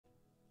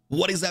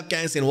What is up,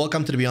 guys, and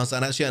welcome to the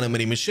BeyondStandards channel. My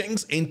name is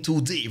Shanks, and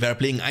today we are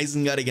playing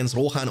Isengard against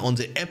Rohan on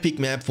the epic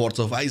map Forts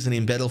of Isen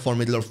in Battle for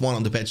Middle-earth 1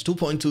 on the patch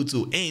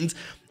 2.22, and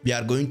we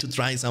are going to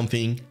try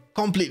something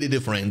completely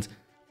different.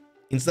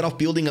 Instead of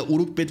building a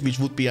Uruk pit, which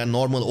would be a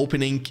normal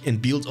opening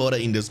and build order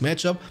in this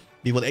matchup,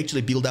 we will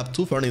actually build up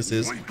two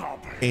furnaces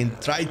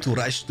and try to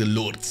rush the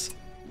lords.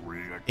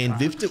 And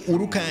with the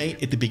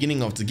Urukai at the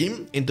beginning of the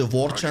game and the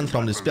war chant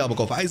from the spellbook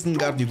of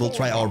Isengard, we will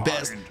try our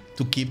best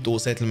to keep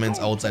those settlements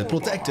outside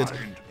protected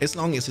as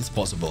long as it's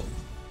possible.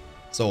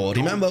 So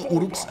remember,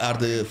 Uruks are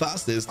the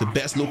fastest, the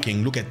best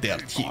looking. Look at their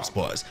teeth,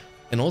 boys.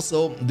 And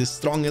also the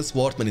strongest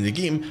swordsmen in the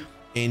game.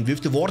 And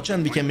with the war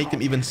chant we can make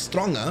them even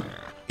stronger,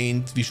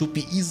 and we should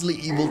be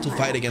easily able to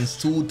fight against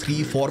 2,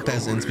 3, 4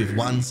 peasants with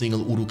one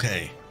single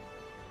Urukai.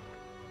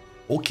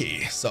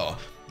 Okay, so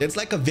that's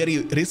like a very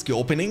risky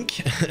opening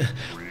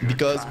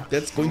because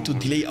that's going to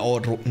delay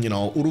our,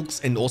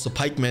 Uruks and also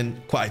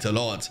pikemen quite a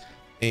lot.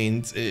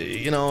 And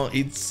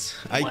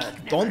I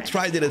don't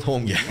try that at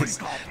home, guys.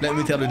 Let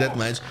me tell you that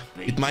much.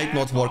 It might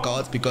not work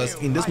out because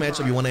in this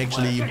matchup you want to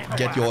actually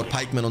get your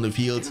pikemen on the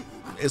field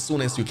as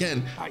soon as you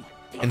can.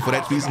 And for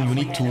that reason you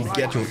need to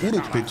get your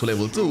Uruk pit to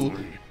level 2.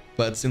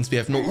 But since we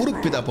have no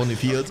Uruk pit up on the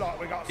field,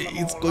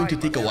 it's going to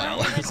take a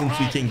while since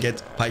we can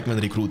get pikemen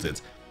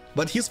recruited.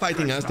 But he's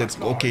fighting us, that's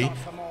okay.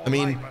 I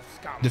mean,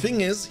 the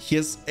thing is, he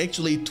has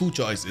actually two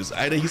choices.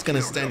 Either he's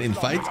gonna stand and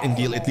fight and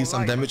deal at least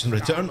some damage in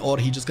return, or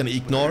he's just gonna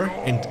ignore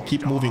and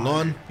keep moving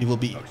on. We will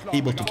be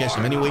able to catch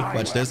him anyway.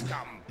 Watch this.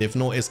 They have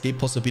no escape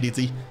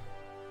possibility.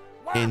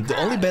 And the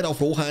only bet of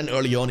Rohan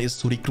early on is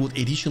to recruit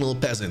additional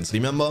peasants.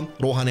 Remember,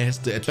 Rohan has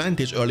the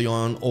advantage early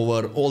on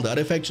over all the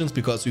other factions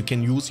because you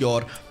can use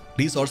your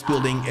resource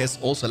building as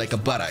also like a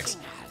barracks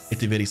at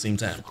the very same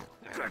time.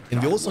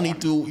 And we also need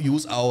to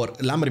use our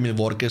lumbermill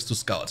workers to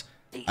scout.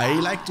 I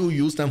like to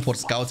use them for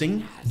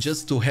scouting,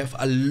 just to have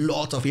a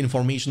lot of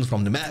information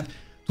from the map,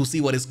 to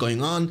see what is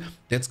going on.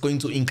 That's going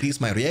to increase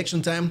my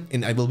reaction time,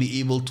 and I will be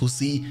able to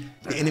see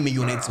the enemy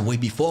units way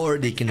before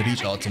they can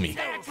reach out to me.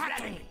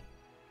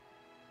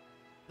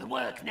 The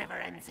work never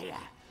ends here.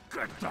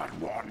 Get that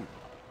one.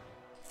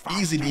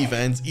 Easy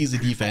defense, easy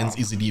defense,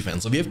 easy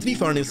defense. So we have 3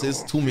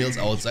 furnaces, 2 mills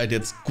outside,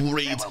 that's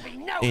great.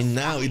 And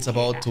now it's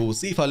about to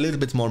save a little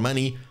bit more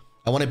money.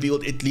 I want to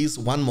build at least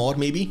one more,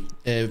 maybe,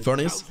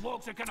 furnace,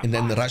 and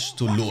then rush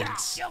to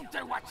Lords.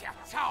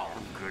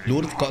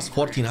 Lords cost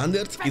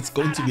 1400, it's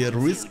going to be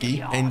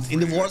risky, and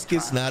in the worst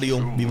case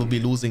scenario, we will be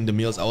losing the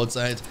mills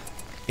outside.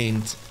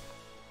 And,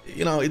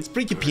 it's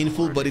pretty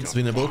painful, but it's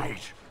winnable.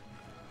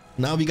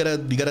 Now we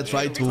gotta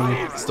try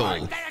to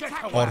stall.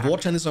 Our war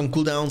chant is on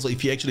cooldown, so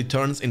if he actually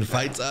turns and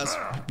fights us,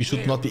 we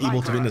should not be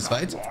able to win this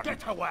fight.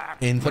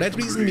 And for that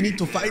reason we need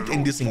to fight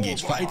and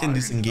disengage,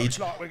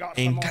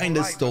 and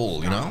kinda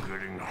stall, We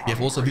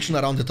have also vision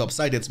around the top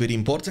side, that's very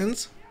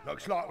important.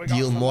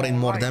 Deal more and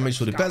more damage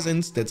to the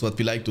peasants, that's what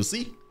we like to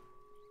see.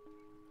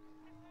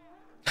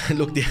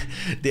 Look,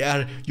 they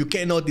are, you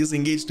cannot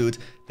disengage, dude.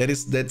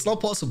 That's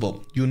not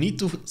possible. You need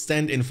to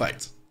stand and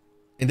fight.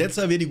 And that's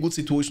a very good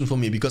situation for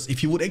me, because if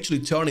he would actually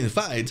turn and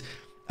fight,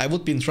 I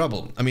would be in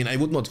trouble. I mean, I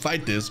would not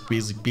fight this.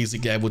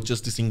 Basically, I would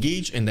just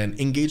disengage and then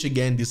engage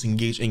again,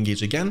 disengage,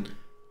 engage again.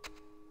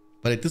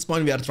 But at this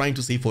point, we are trying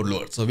to save for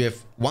Lord. So we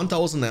have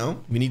 1000 now.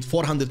 We need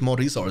 400 more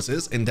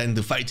resources, and then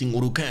the fighting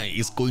Urukai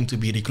is going to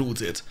be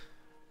recruited.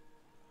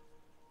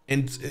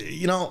 And,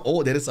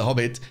 oh, there is a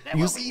hobbit.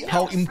 You see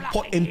how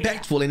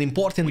impactful and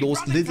important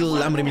those little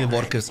lumbermill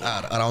workers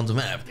are around the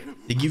map.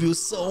 They give you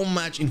so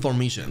much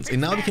information.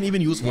 And now we can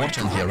even use war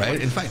chant here, right?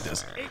 And fight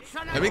this.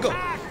 There we go.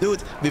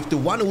 Dude, with the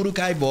one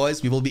Urukai,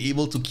 boys, we will be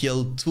able to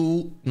kill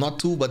not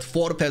two, but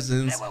 4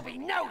 peasants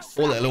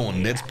all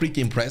alone. That's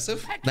pretty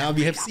impressive. Now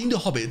we have seen the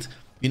hobbit.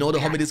 We know the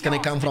hobbit is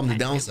gonna come from the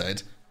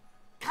downside.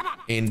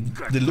 And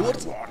the Lord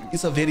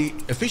is a very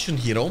efficient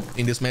hero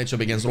in this matchup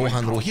against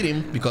Rohan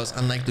Rohirrim, because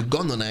unlike the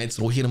Gondor Knights,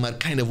 Rohirrim are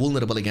kind of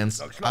vulnerable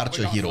against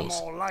archer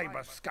heroes.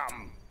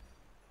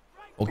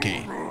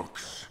 Okay.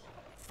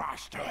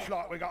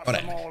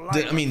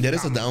 Alright, I mean, there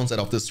is a downside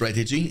of the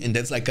strategy, and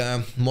that's like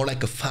more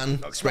like a fun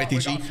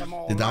strategy.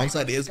 The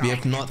downside is we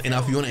have not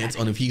enough units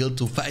on the field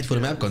to fight for the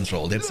map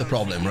control. That's the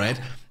problem, right?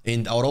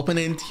 And our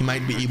opponent, he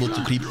might be able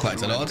to creep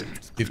quite a lot.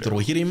 With the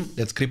Rohirrim,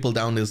 let's cripple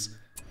down this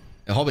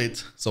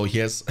hobbit, so he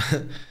has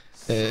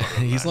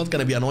he's not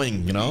gonna be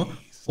annoying,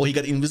 Oh, he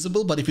got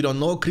invisible, but if you don't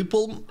know,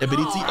 cripple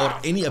ability or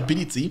any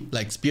ability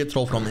like spear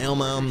throw from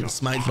Elma,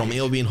 smite from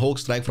Eowyn, hawk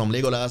strike from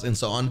Legolas, and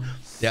so on,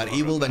 they are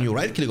able, when you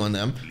right click on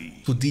them,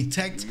 to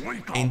detect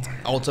and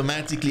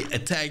automatically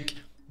attack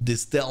the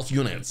stealth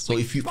units. So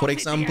if you, for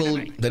example,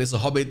 there is a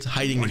hobbit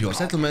hiding in your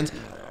settlement,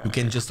 you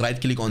can just right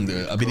click on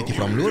the ability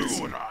from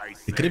Lords,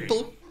 the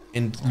cripple,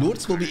 and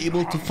Lords will be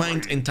able to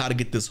find and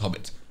target this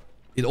hobbit.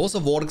 It also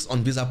works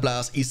on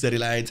Visaplas,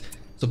 Easterlight,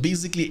 so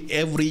basically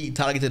every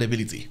targeted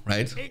ability,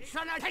 right?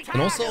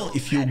 And also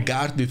if you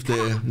guard with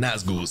the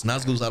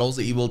Nazgûs are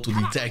also able to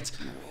detect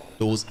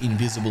those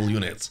invisible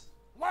units.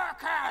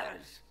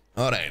 Workers,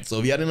 Alright,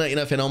 so we are in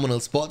a phenomenal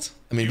spot.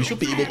 I mean, we should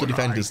be able to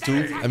defend this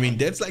too. I mean,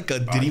 that's like a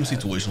dream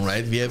situation,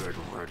 right? We have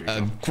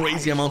a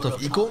crazy amount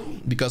of eco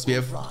because we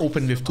have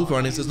opened with 2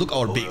 furnaces. Look,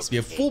 our base. We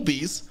have full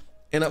base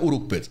and a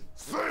Uruk pit.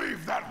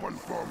 Save that one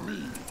for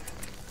me.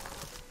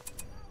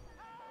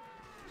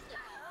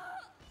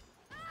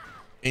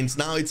 And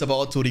now it's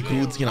about to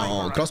recruit, you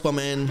know,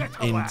 crossbowmen,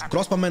 and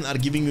crossbowmen are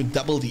giving you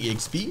double the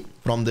EXP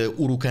from the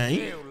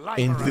Urukai,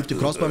 and with the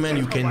crossbowmen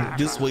you can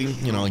this way,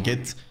 you know,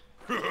 get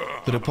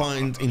to the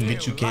point in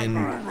which you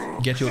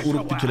can get your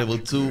Uruk to level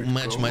 2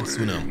 much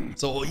sooner.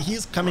 So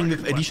he's coming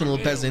with additional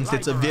peasants.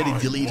 That's a very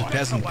delayed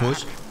peasant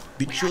push,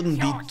 which shouldn't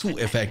be too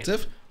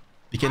effective.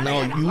 We can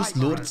now use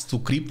lords to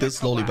creep this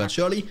slowly but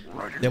surely.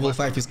 Level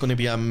 5 is going to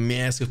be a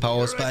massive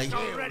power spike.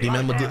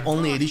 Remember, the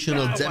only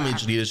additional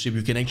damage leadership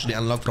you can actually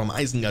unlock from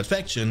Isengard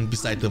faction,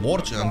 beside the war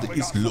chant,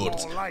 is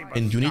lords.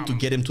 And you need to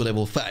get him to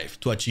level 5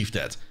 to achieve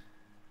that.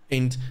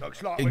 And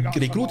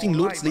recruiting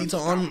lords later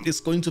on is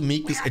going to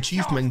make this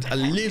achievement a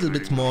little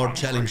bit more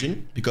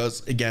challenging,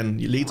 because again,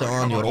 later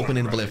on your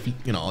opponent will have,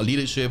 you know,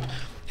 leadership,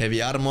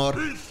 heavy armor,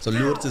 so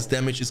lords'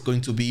 damage is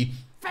going to be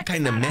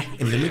kind of meh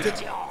and limited.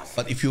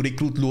 But if you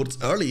recruit lords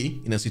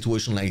early in a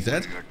situation like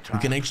that, you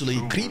can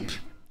actually creep,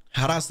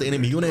 harass the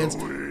enemy units,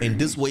 and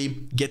this way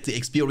get the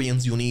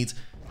experience you need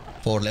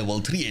for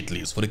level 3 at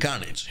least, for the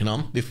carnage, you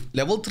know. With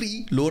level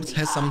 3, lords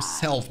has some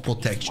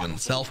self-protection,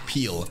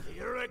 self-peel.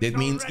 That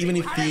means even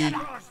if we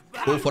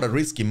go for a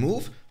risky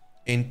move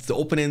and the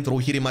opponent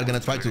Rohirrim are gonna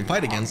try to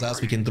fight against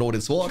us, we can throw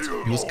the sword,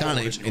 use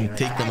carnage, and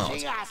take them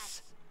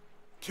out.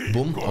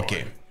 Boom.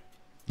 Okay.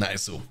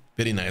 Nice. So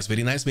very nice,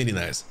 very nice, very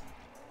nice.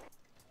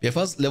 We have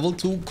first level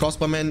 2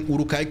 crossbowman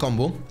Urukai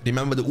combo.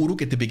 Remember, the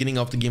Uruk at the beginning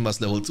of the game was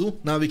level 2.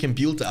 Now we can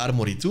build the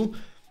armory too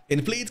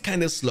and play it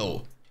kind of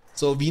slow.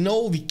 So we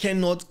know we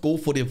cannot go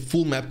for the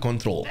full map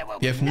control.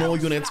 We have no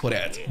units for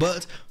that.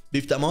 But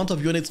with the amount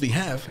of units we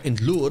have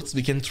and lords,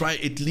 we can try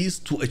at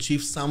least to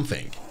achieve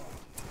something.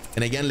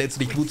 And again, let's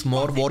recruit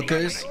more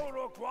workers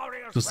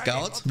to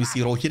scout. We see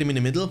Rohirrim in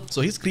the middle.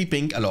 So he's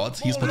creeping a lot.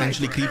 He's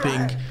potentially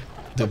creeping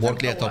the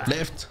work layer top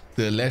left,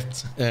 the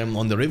left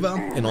on the river,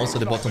 and also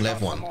the bottom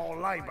left one.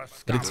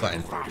 But it's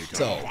fine.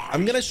 So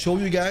I'm gonna show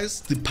you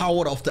guys the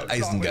power of the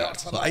Isengard.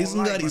 So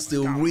Isengard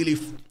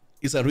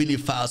is a really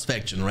fast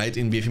faction, right,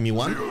 in BFME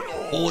 1.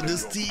 Oh,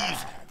 this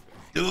thief!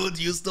 Dude,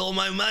 you stole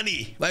my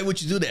money! Why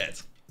would you do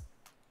that?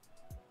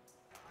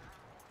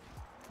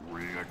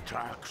 We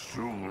attack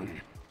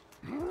soon.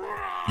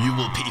 You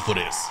will pay for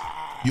this.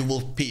 You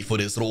will pay for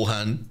this,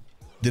 Rohan.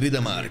 The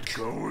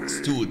Riddermark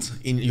stood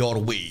in your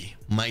way,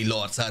 my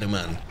Lord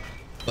Saruman.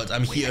 But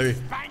I'm here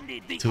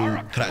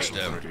to crush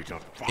them.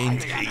 And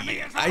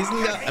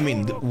Isengard, I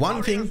mean, one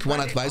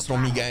advice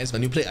from me, guys,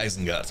 when you play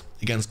Isengard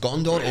against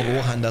Gondor or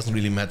Rohan, doesn't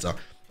really matter.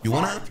 You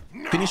wanna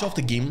finish off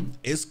the game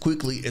as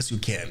quickly as you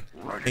can.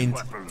 And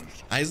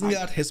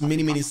Isengard has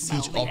many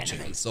siege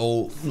options.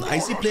 So I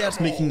see players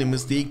making the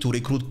mistake to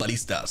recruit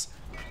ballistas.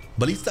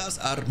 Ballistas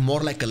are more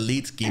like a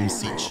late game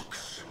siege.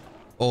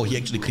 Oh, he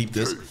actually creeped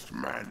this.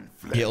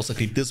 He also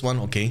creeped this one.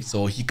 Okay,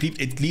 so he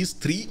creeped at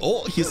least 3.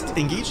 Oh, he's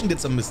engaging.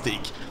 That's a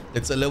mistake.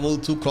 That's a level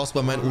 2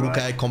 crossbowman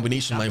Urukai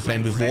combination, my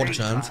friend, with war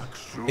chant.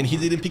 And he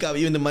didn't pick up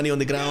even the money on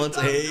the ground.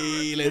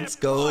 Hey, let's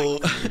go.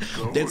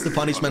 That's the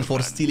punishment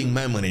for stealing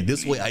my money.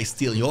 This way I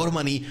steal your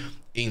money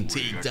and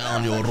take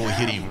down your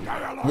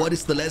Rohirrim. What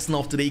is the lesson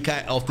of the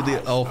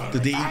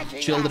day,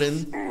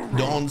 children?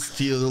 Don't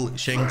steal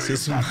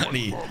Shanks'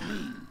 money.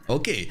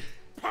 Okay.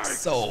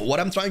 So what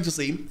I'm trying to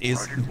say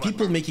is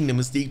people making the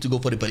mistake to go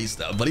for the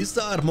ballista.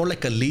 Ballista are more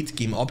like a late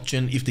game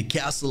option if the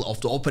castle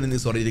of the opponent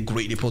is already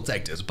greatly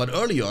protected. But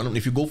early on,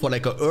 if you go for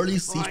like an early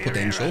siege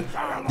potential,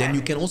 then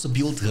you can also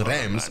build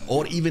rams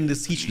or even the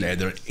siege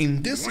ladder.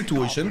 In this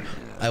situation,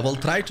 I will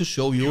try to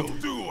show you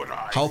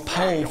how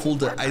powerful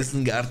the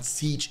Isengard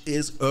siege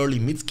is early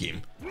mid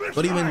game.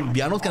 But even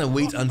we are not gonna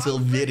wait until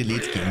very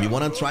late game. We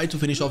wanna try to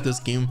finish off this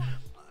game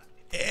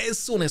as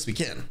soon as we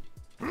can.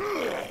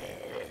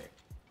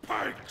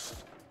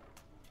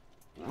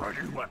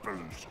 Ready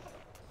weapons.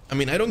 I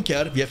mean, I don't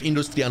care. We have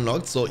industry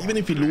unlocked, so even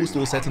if we lose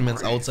those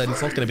settlements outside,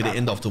 it's not going to be the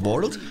end of the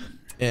world.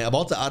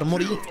 About the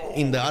armory,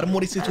 in the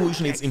armory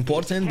situation, it's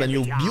important when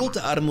you build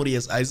the armory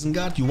as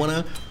Isengard, you want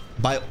to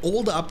buy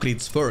all the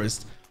upgrades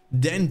first,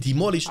 then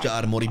demolish the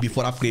armory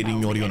before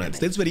upgrading your units.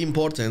 That's very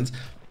important,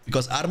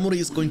 because armory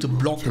is going to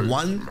block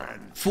one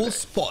full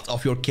spot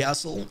of your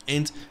castle,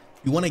 and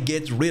you want to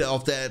get rid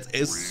of that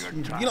as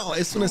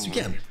soon as you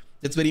can.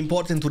 It's very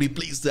important to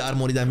replace the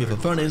armory then with a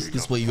furnace.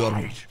 This way you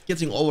are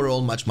getting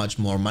overall much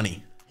more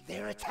money.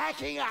 They're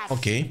attacking us.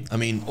 Okay, I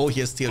mean, oh,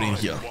 here's Tyrion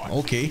here.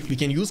 Okay, we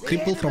can use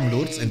cripple from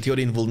lords and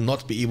Tyrion will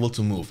not be able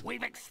to move.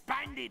 We've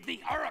expanded the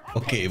Uruk.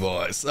 Okay,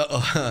 boys.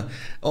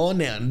 Oh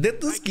man,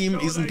 this game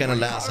isn't gonna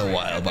last a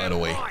while, by the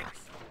way.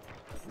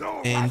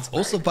 And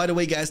also, by the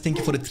way, guys, thank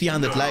you for the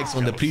 300 likes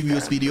on the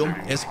previous video.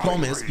 As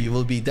promised, we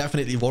will be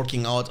definitely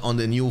working out on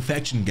the new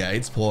faction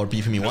guides for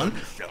BFME 1,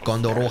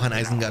 Gondor, Rohan,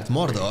 Isengard,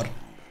 Mordor.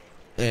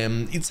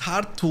 It's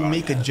hard to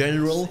make a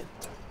general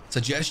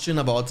suggestion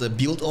about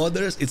build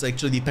orders. It's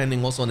actually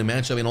depending also on the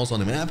matchup and also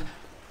on the map.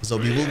 So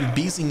we will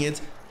be basing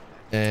it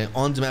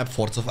on the map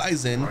Forts of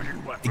Eisen.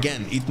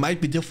 Again, it might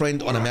be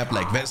different on a map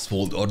like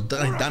Westfold or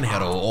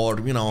Dunharrow or,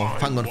 you know,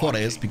 Fangon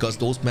Forest, because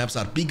those maps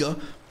are bigger.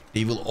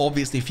 They will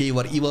obviously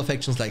favor evil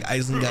factions like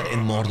Isengard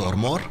and Mordor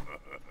more.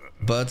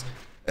 But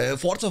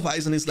Forts of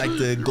Eisen is like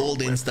the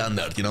golden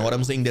standard, you know what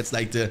I'm saying? That's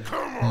like the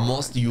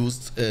most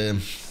used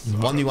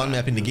 1v1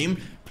 map in the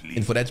game.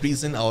 And for that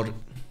reason, our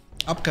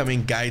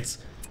upcoming guides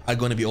are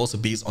going to be also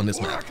based on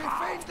this map.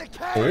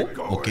 Oh,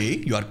 okay,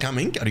 you are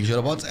coming. Are you sure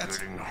about that?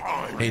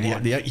 Hey,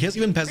 he has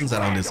even peasants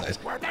around this side.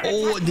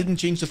 Oh, it didn't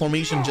change the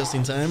formation just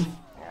in time.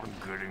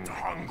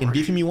 In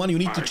BFME 1, you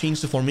need to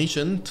change the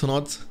formation to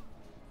not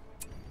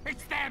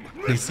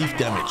receive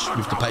damage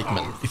with the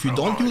pikemen. If you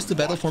don't use the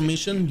battle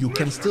formation, you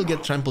can still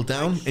get trampled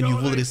down and you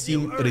will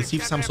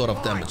receive some sort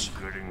of damage.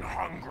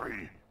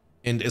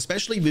 And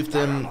especially with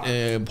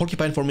the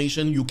porcupine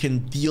formation, you can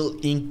deal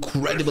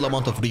incredible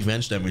amount of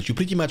revenge damage. You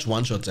pretty much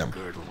one-shot them.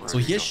 So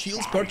he has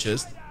shields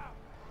purchased.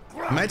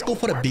 Might go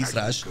for a base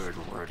rush,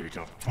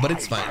 but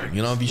it's fine.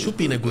 You know, we should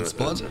be in a good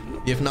spot.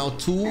 We have now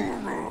 2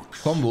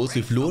 combos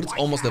with lords,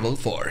 almost level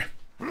 4.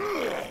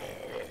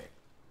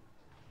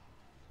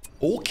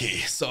 Okay,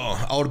 so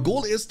our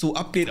goal is to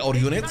upgrade our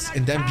units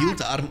and then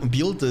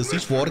build the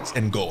siege forts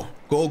and go.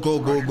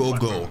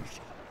 Go.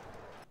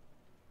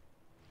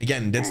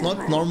 Again, that's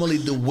not normally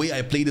the way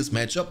I play this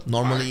matchup.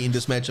 Normally in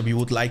this matchup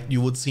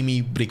you would see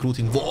me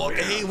recruiting war.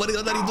 Hey, what are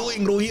you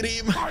doing,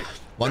 Rohirrim?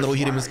 One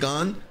Rohirrim is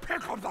gone.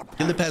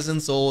 Kill the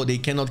peasants so they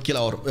cannot kill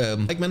our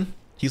pikemen.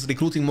 He's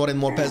recruiting more and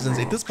more peasants.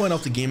 At this point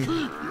of the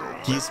game,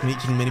 he's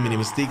making many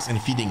mistakes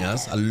and feeding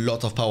us a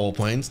lot of power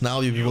points.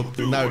 Now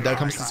there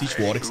comes the siege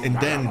works, and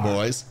then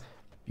boys,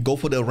 go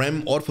for the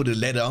ram or for the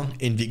ladder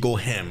and we go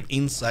ham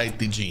inside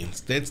the genes.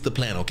 That's the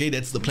plan, okay?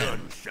 That's the plan.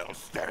 None shall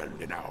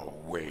stand in our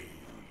way.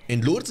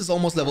 And Lourdes is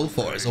almost level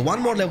 4, so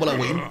one more level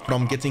away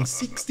from getting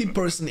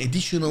 60%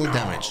 additional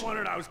damage.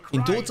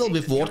 In total,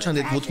 with War Chant,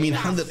 it would mean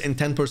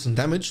 110%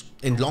 damage.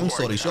 And long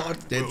story short,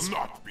 that's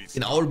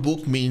in our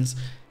book means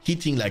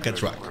hitting like a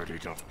truck.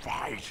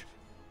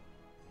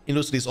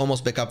 Industry is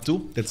almost back up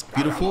too. That's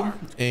beautiful.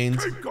 And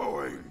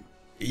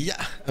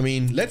yeah, I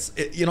mean, let's,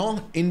 you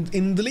know,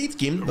 in the late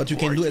game, what you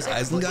can do as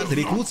Isengard,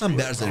 recruit some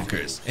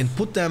berserkers and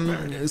put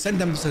them, send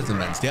them to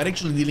settlements. They are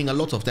actually dealing a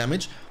lot of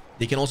damage.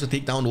 They can also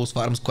take down those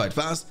farms quite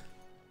fast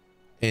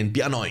and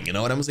be annoying, you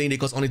know what I'm saying? They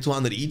cost only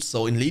 200 each,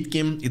 so in late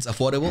game it's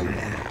affordable.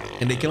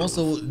 And they can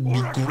also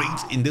be great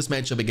in this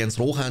matchup against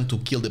Rohan to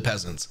kill the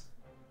peasants.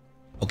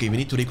 Okay, we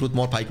need to recruit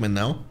more pikemen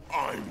now.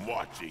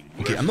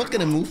 Okay, I'm not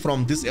gonna move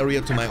from this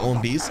area to my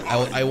own base.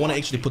 I want to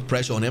actually put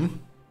pressure on him.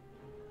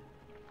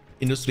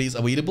 Industry is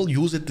available.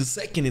 Use it the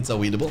second it's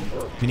available.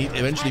 We need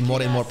eventually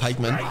more and more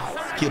pikemen.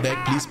 Kill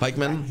back, please,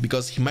 pikemen,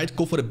 because he might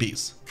go for the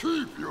base.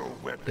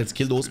 Let's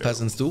kill those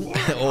peasants too.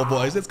 Oh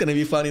boys, it's gonna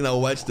be funny now.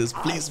 Watch this.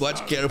 Please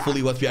watch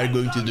carefully what we are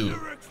going to do.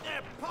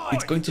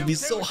 It's going to be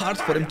so hard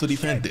for him to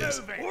defend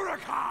this.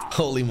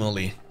 Holy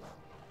moly.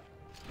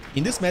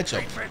 In this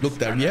matchup, look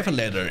there, we have a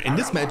ladder. In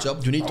this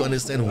matchup, you need to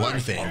understand one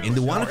thing. And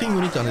the one thing you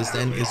need to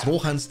understand is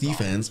Rohan's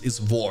defense is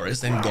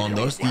worse than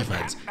Gondor's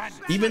defense.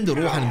 Even the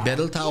Rohan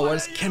battle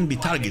towers can be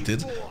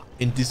targeted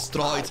and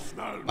destroyed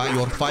by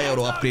your fire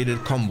or upgraded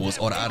combos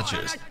or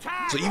archers.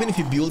 So even if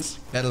he builds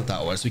battle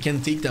towers, we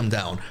can take them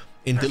down.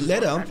 And the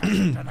ladder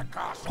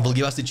will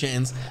give us the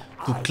chance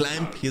to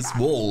climb his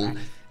wall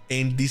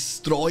and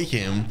destroy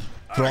him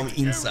from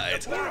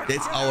inside.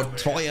 That's our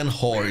Trojan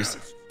horse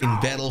in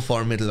battle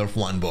for Middle-earth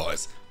 1,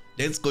 boys.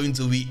 That's going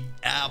to be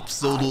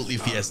absolutely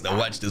fiesta.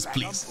 Watch this,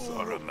 please.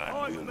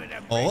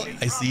 Oh,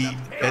 I see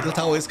battle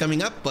tower is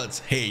coming up,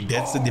 but hey,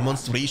 that's the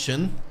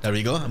demonstration. There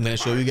we go. I'm gonna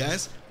show you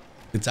guys.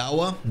 The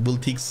tower will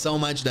take so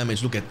much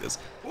damage. Look at this.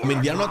 I mean,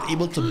 we are not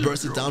able to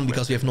burst it down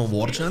because we have no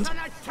war chant,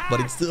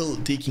 but it's still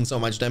taking so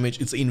much damage.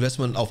 It's an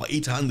investment of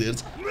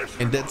 800,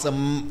 and that's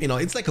you know,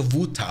 it's like a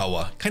wood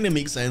tower. Kind of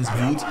makes sense.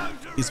 Wood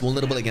is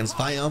vulnerable against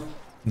fire.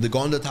 The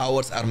Gondor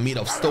towers are made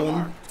of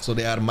stone, so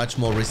they are much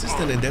more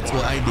resistant, and that's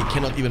why they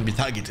cannot even be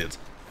targeted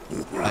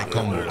by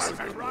combos.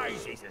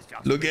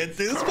 Look at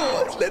this,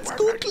 boys. Let's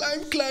go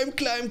climb.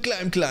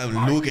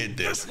 Look at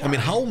this. I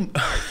mean, how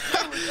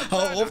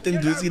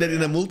often do you see that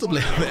in a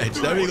multiplayer match?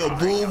 There we go.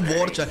 Boom,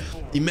 war chant.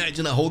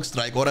 Imagine a Hawk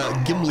Strike or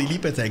a Gimli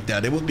leap attack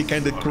there. That would be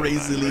kind of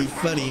crazily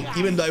funny.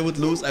 Even though I would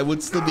lose, I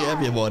would still be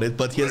happy about it.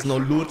 But he has no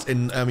loot,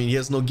 and I mean, he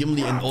has no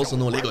Gimli and also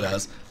no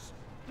Legolas.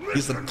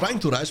 He's trying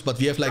to rush, but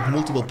we have like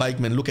multiple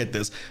pikemen. Look at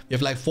this. We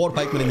have like 4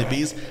 pikemen in the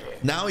base.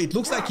 Now it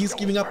looks like he's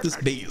giving up this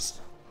base.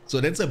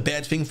 So that's a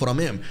bad thing from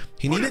him.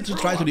 He needed to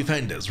try to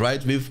defend this,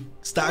 right? With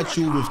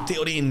statue, with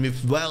Theoden,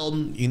 with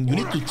Whelm. You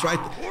need to try,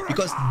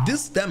 because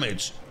this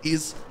damage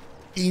is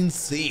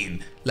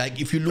insane. Like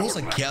if you lose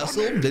a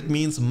castle, that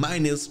means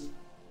minus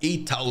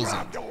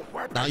 8,000.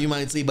 Now you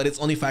might say, but it's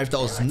only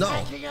 5,000.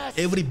 No,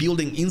 every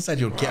building inside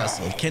your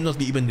castle cannot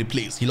be even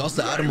replaced. He lost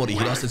the armory, he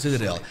lost the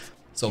citadel.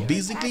 So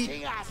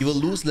basically, you will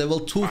lose level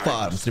 2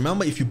 farms.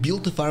 Remember, if you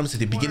build the farms at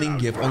the beginning,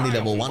 you have only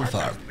level 1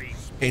 farm.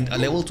 And a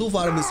level 2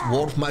 farm is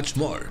worth much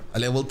more. A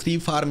level 3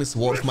 farm is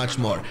worth much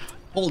more.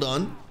 Hold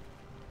on.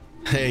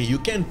 Hey, you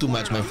can't do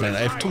much, my friend.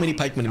 I have too many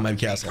pikemen in my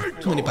castle.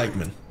 Too many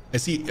pikemen. I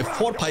see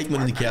 4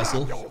 pikemen in the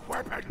castle.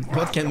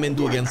 What can men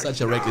do against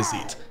such a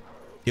requisite?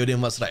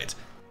 Theoden was right.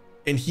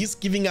 And he's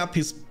giving up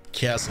his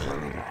castle.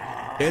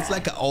 It's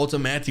like an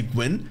automatic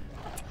win.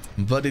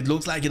 But it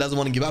looks like he doesn't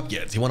want to give up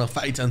yet. He want to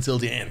fight until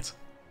the end.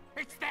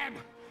 It's them!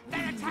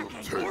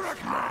 They're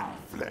attacking!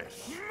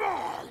 Flesh.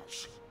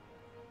 March.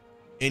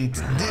 And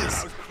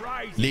this,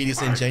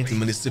 ladies and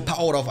gentlemen, is the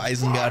power of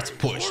Isengard's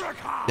push.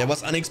 That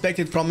was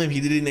unexpected from him. He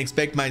didn't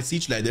expect my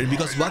siege ladder,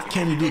 because what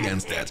can you do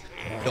against that?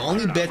 The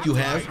only bet you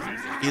have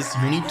is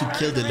you need to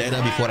kill the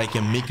ladder before I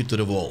can make it to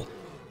the wall.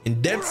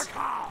 And that's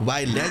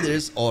why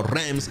ladders or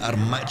rams are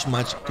much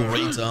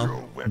greater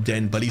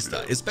than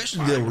ballista.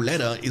 Especially the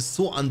ladder is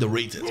so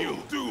underrated,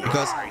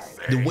 because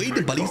the way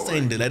the ballista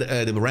and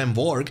the ram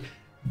work,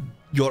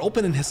 your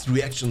opponent has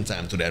reaction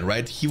time to that,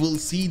 right? He will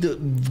see the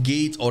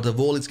gate or the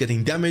wall is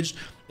getting damaged,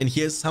 and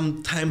he has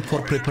some time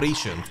for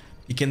preparation.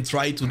 He can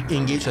try to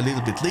engage a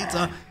little bit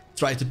later,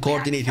 try to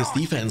coordinate his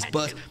defense,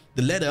 but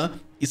the ladder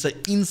is an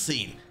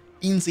insane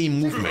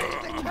movement.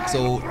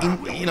 So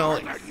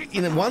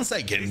in 1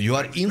 second you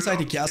are inside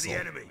the castle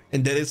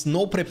and there is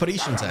no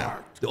preparation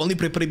time. The only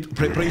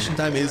preparation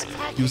time is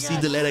you see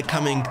the ladder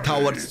coming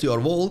towards your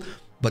wall,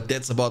 but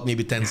that's about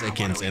maybe 10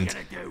 seconds, and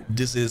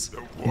this is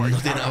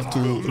not enough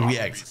to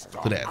react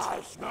to that.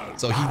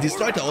 So he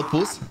destroyed the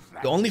outpost.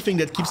 The only thing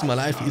that keeps him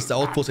alive is the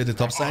outpost at the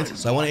top side.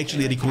 So I want to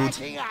actually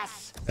recruit.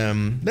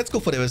 Let's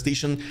go for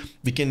Devastation.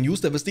 We can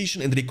use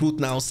Devastation and recruit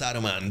now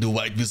Saruman, the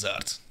White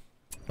Wizard.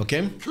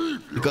 Okay?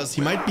 Because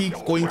he might be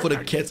going for the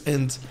cat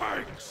and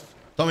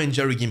Tom and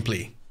Jerry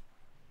gameplay.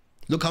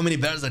 Look how many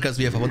Berserkers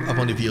we have up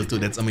on the field too.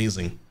 That's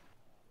amazing.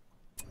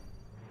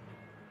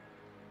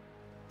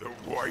 The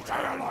White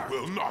Hand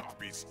will not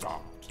be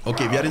stopped.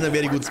 Okay, we are in a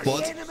very good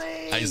spot.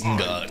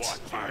 Isengard.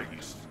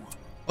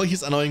 Oh,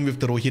 he's annoying with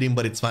the Rohirrim,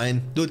 but it's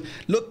fine. Dude,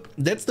 look,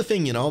 that's the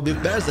thing, you know,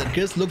 with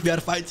Berserkers, look, we are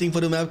fighting for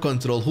the map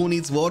control. Who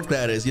needs War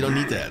Cladders? You don't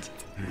need that.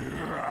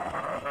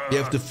 We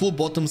have the full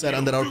bottom side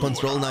under our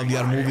control. Now we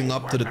are moving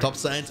up to the top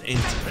side, and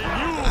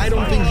I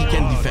don't think he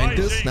can defend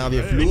this. Now we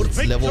have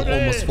Lurtz, level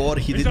almost 4.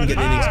 He didn't get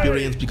any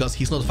experience because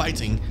he's not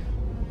fighting,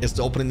 as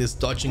the opponent is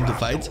dodging the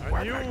fight.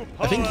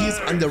 I think he's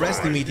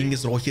underestimating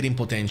his Rohirrim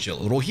potential.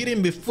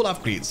 Rohirrim with full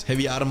upgrades,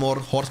 heavy armor,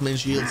 horseman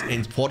shields,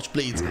 and forge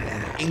blades,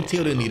 and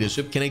Theoden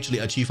leadership can actually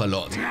achieve a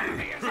lot.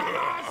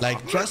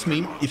 Like, trust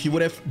me, if you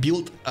would have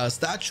built a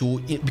statue,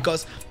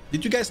 because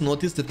did you guys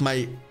notice that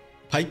my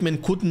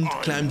pikemen couldn't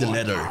climb the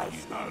ladder?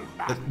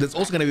 That's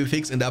also going to be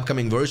fixed in the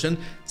upcoming version.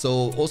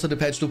 So also the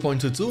patch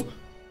 2.22.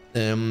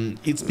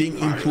 It's being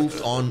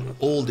improved on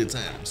all the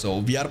time. So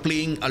we are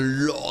playing a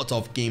lot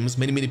of games.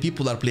 Many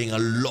people are playing a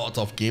lot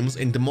of games,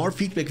 and the more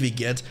feedback we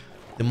get,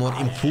 the more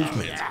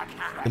improvement,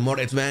 the more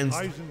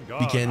advanced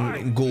we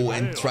can go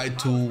and try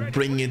to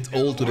bring it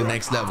all to the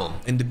next level.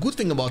 And the good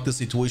thing about this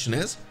situation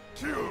is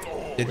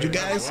that you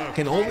guys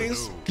can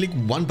always click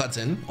one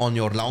button on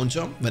your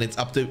launcher when it's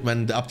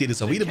when the update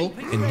is available,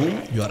 and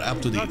boom, you are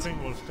up to date.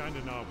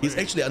 He's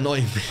actually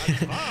annoying me.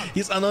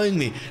 He's annoying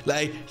me.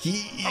 Like,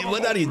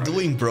 what are you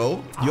doing,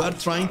 bro? You are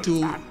trying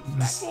to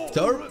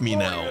disturb me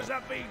now.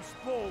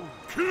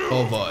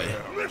 Oh boy.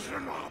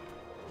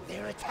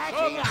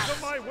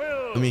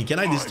 I mean, can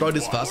I destroy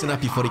this fast enough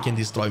before he can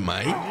destroy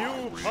mine?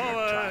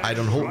 I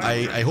don't hope.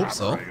 I hope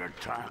so.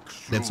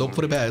 Let's hope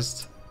for the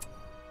best.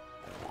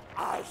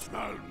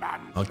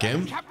 Okay.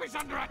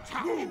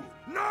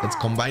 Let's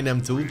combine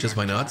them too, just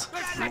why not?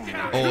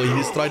 Oh, he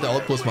destroyed the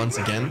outpost once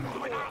again.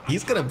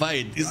 He's gonna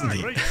bite, isn't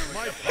he?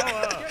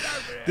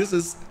 This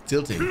is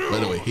tilting, by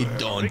the way. He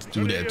don't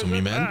do that to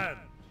me, man.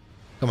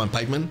 Come on,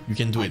 pikeman, you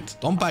can do it.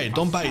 Don't bite,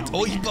 don't bite.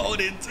 Oh, he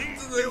bought it.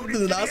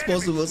 The last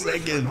possible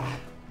second.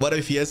 What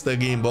a fiesta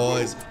game,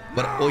 boys.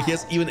 But oh, he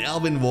has even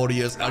elven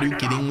warriors. Are you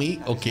kidding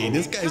me? Okay,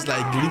 this guy is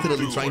like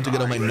literally trying to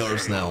get on my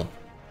nerves now.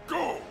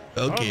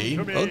 Okay,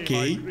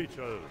 okay.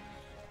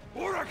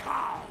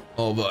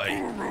 Oh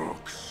boy.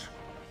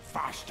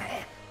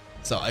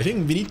 So I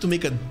think we need to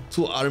make a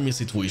 2-army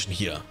situation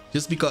here,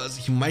 just because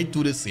he might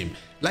do the same.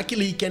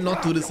 Luckily he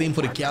cannot do the same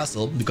for the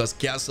castle, because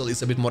castle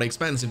is a bit more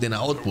expensive than an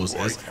outpost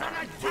is.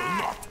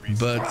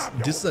 But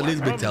this is a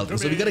little bit telling.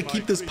 So we gotta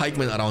keep this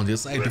pikeman around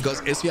his side,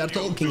 because as we are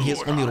talking, he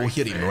has only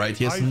Rohirrim, right?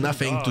 He has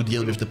nothing to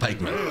deal with the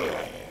pikeman.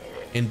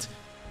 And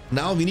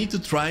now we need to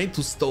try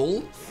to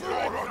stall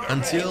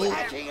until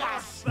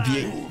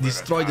we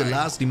destroy the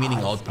last remaining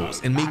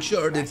outpost, and make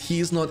sure that he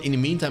is not in the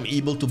meantime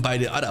able to buy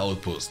the other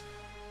outpost.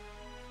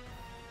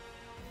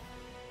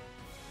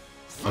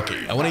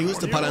 Okay, I want to use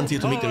the Palantir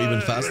to make them even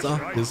faster.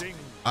 These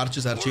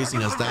archers are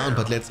chasing us down,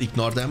 but let's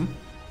ignore them.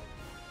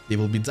 They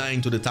will be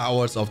dying to the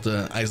towers of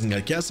the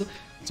Isengard castle.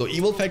 So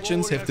evil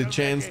factions have the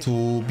chance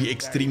to be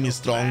extremely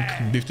strong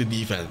with the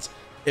defense.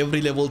 Every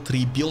level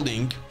 3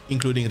 building,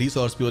 including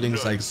resource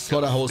buildings like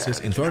slaughterhouses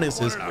and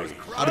furnaces,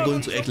 are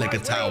going to act like a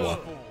tower.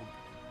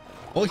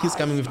 Oh, he's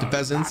coming with the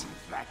peasants.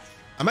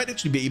 I might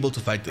actually be able to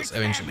fight this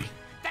eventually.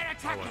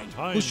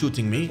 attacking. Who's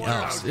shooting me?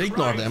 Elves.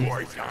 Ignore them.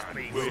 White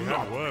Army will We not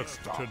have work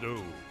stop. to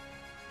do.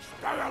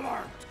 Stay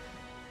alert.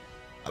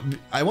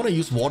 I want to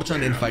use war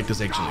chant and fight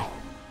this actually.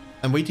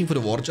 I'm waiting for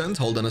the war chant.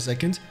 Hold on a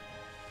second.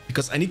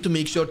 Because I need to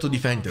make sure to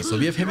defend this. So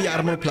we have heavy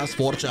armor plus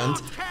war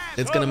chant.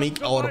 That's gonna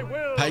make our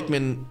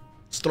pikemen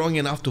strong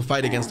enough to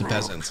fight against the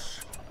peasants.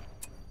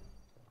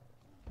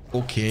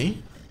 Okay.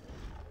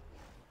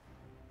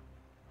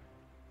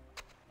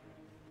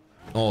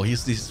 Oh,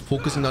 he's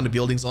focusing on the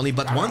buildings only.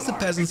 But once the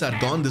peasants are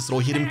gone, this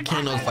Rohirrim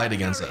cannot fight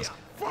against us.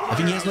 I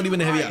think he has not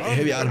even a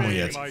heavy armor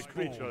yet.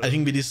 I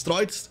think we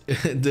destroyed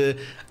the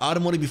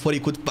armory before he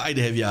could buy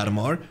the heavy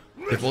armor.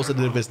 We have also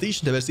the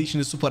devastation. Devastation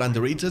is super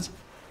underrated.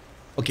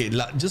 Okay,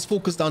 just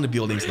focus down the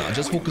buildings now.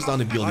 Just focus down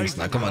the buildings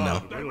now. Come on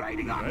now.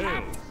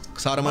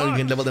 Saruman, we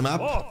can level them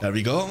up. There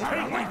we go.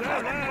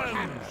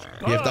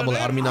 We have double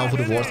army now for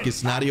the worst case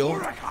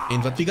scenario.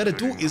 And what we gotta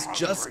do is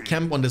just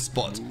camp on the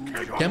spot.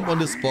 Camp on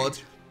the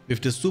spot with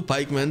the two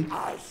pikemen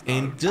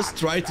and just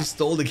try to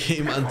stall the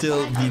game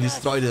until we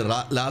destroy the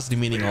last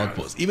remaining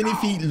outpost. Even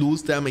if we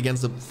lose them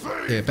against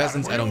the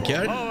peasants, I don't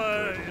care.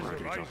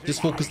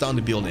 Just focus down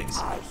the buildings.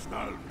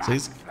 So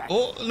he's...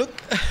 Oh, look.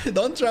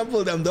 Don't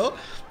trample them, though.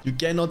 You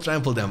cannot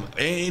trample them.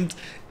 And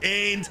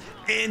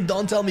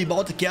don't tell me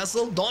about the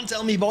castle. Don't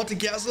tell me about the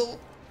castle.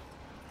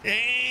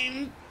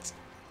 And...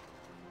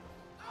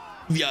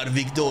 we are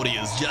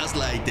victorious, just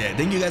like that.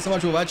 Thank you guys so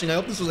much for watching. I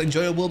hope this was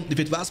enjoyable. If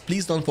it was,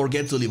 please don't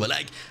forget to leave a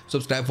like,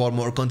 subscribe for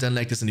more content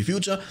like this in the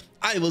future.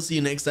 I will see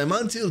you next time.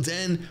 Until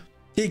then,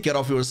 take care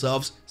of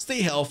yourselves,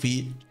 stay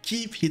healthy,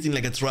 keep hitting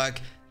like a truck,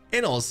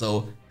 and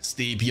also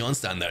stay beyond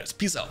standards.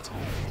 Peace out.